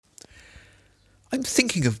I'm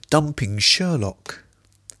thinking of dumping Sherlock.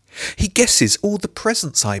 He guesses all the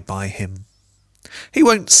presents I buy him. He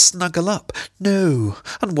won't snuggle up, no,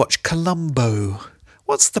 and watch Columbo.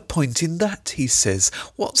 What's the point in that, he says.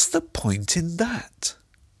 What's the point in that?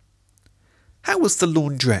 How was the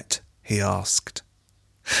laundrette? He asked.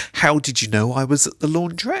 How did you know I was at the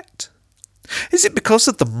laundrette? Is it because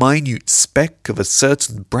of the minute speck of a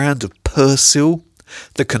certain brand of Persil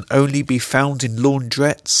that can only be found in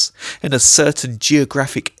laundrettes in a certain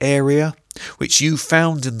geographic area, which you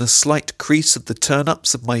found in the slight crease of the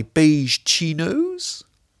turn-ups of my beige chinos?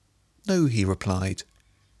 No, he replied.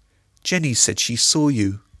 Jenny said she saw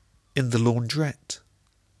you in the laundrette.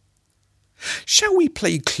 Shall we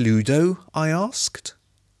play Cluedo? I asked.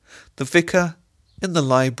 The vicar in the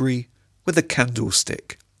library with a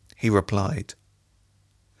candlestick, he replied.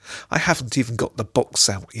 I haven't even got the box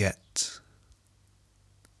out yet.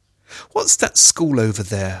 What's that school over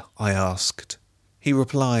there? I asked. He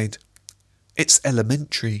replied, It's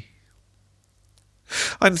elementary.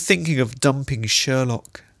 I'm thinking of dumping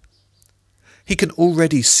Sherlock. He can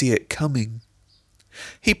already see it coming.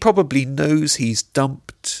 He probably knows he's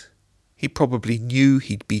dumped. He probably knew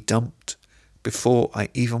he'd be dumped before I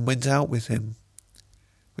even went out with him.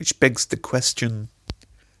 Which begs the question,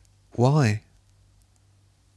 why?